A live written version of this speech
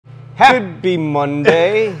Happy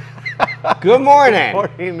Monday. Good morning.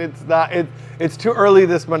 Good morning. It's not. It's too early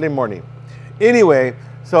this Monday morning. Anyway,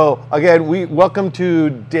 so again, we welcome to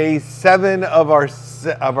day 7 of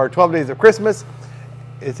our 12 days of Christmas.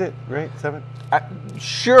 Is it right? 7?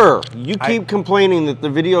 Sure. You keep complaining that the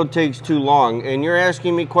video takes too long, and you're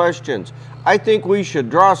asking me questions. I think we should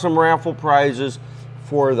draw some raffle prizes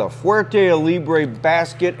for the Fuerte Libre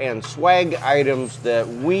basket and swag items that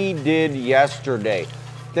we did yesterday.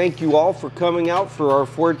 Thank you all for coming out for our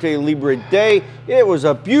Fuerte Libre Day. It was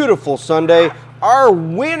a beautiful Sunday. Our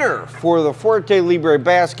winner for the Fuerte Libre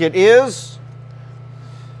basket is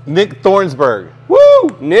Nick Thornsberg.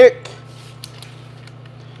 Woo! Nick.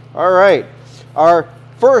 All right. Our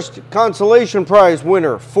first consolation prize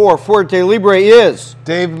winner for Fuerte Libre is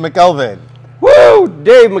Dave McElvin. Woo!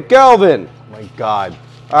 Dave McElvin. Oh my God.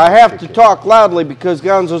 I have to talk loudly because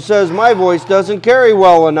Gonzo says my voice doesn't carry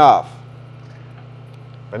well enough.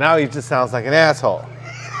 But now he just sounds like an asshole.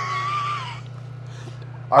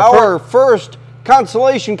 Our first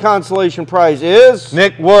consolation prize is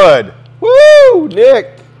Nick Wood. Woo!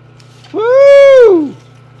 Nick. Woo!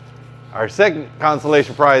 Our second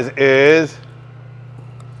consolation prize is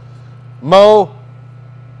Mo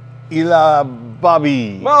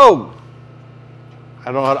Ilababi. Mo.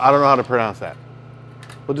 I don't know how to pronounce that.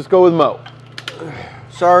 We'll just go with Mo.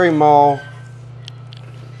 Sorry, Mo.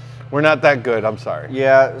 We're not that good. I'm sorry.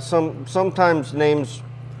 Yeah, sometimes names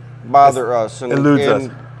bother us. And, eludes us.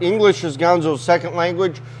 English is Gonzo's second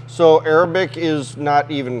language, so Arabic is not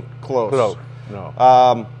even close. No.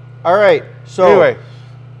 All right. So anyway,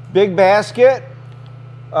 big basket,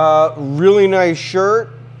 really nice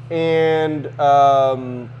shirt, and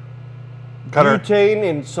butane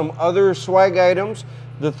and some other swag items.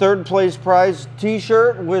 The third place prize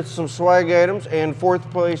t-shirt with some swag items, and fourth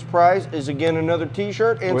place prize is again another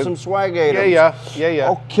t-shirt and some swag items.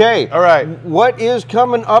 Yeah. Okay. All right. What is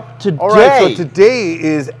coming up today? All right. So today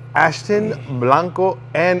is Ashton, Blanco,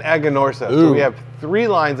 and Aganorsa. So we have 3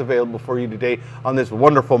 lines available for you today on this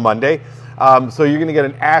wonderful Monday. So you're going to get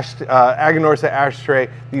an Aganorsa ashtray,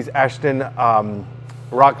 these Ashton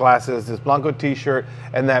rock glasses, this Blanco t-shirt,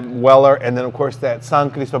 and that Weller, and then of course that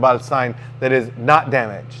San Cristobal sign that is not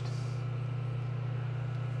damaged.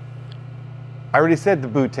 I already said the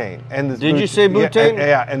butane. And this Did you say butane?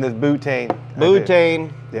 Yeah, and this butane.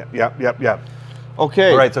 Butane. Yep.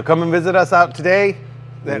 Okay. All right, so come and visit us out today.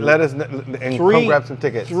 Let us and come grab some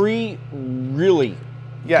tickets. 3 really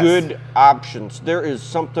good options. There is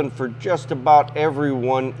something for just about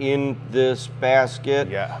everyone in this basket.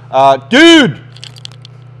 Yeah. Dude!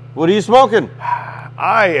 What are you smoking?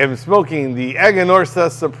 I am smoking the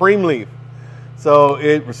Aganorsa Supreme Leaf. So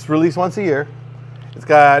it's released once a year. It's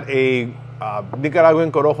got a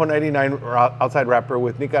Nicaraguan Corojo 99 outside wrapper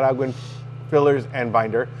with Nicaraguan fillers and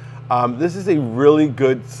binder. This is a really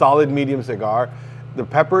good, solid medium cigar. The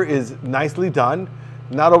pepper is nicely done,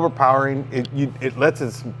 not overpowering. It lets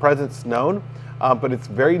its presence known, but it's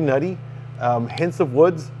very nutty, hints of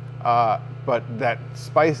woods, but that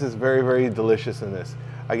spice is very, very delicious in this.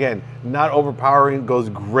 Again, not overpowering, goes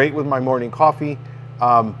great with my morning coffee.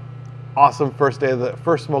 Awesome first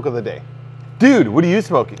smoke of the day. Dude, what are you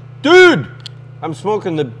smoking? Dude, I'm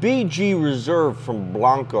smoking the BG Reserve from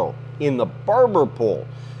Blanco in the Barber Pole.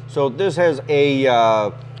 So this has a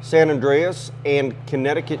San Andreas and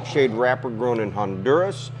Connecticut shade wrapper grown in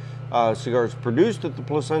Honduras. Cigars produced at the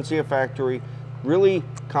Plasencia factory. Really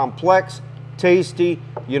complex, tasty.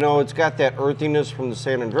 You know, it's got that earthiness from the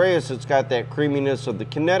San Andreas. It's got that creaminess of the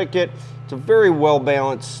Connecticut. It's a very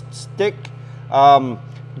well-balanced stick.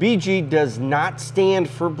 BG does not stand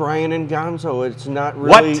for Brian and Gonzo. It's not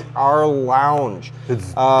really our lounge.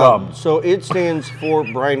 It's dumb. So it stands for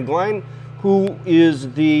Brian Glein, who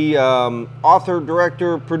is the author,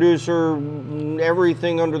 director, producer,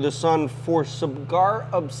 everything under the sun for Cigar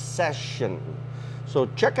Obsession. So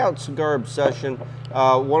check out Cigar Obsession,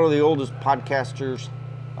 one of the oldest podcasters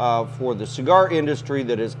for the cigar industry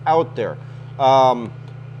that is out there. I'm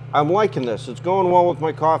liking this. It's going well with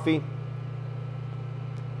my coffee.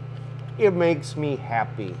 It makes me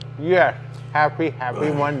happy. Yeah, happy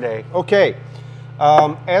Monday. Okay,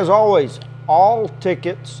 as always, all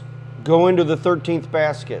tickets go into the 13th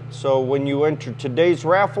basket. So when you enter today's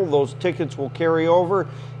raffle, those tickets will carry over,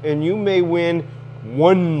 and you may win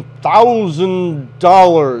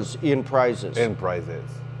 $1,000 in prizes.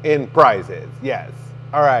 In prizes, yes.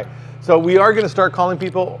 All right. So we are going to start calling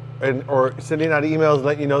people or sending out emails,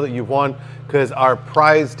 letting you know that you've won, because our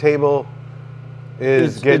prize table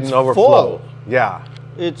is getting overflow. Full. Yeah.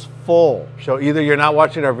 It's full. So either you're not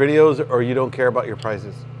watching our videos or you don't care about your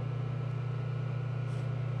prizes.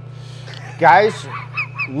 Guys,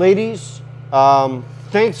 Ladies,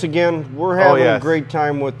 thanks again. We're having a yes. great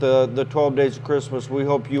time with the 12 Days of Christmas. We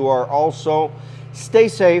hope you are also. Stay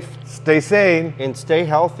safe Stay sane. and stay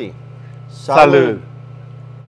healthy. Salud.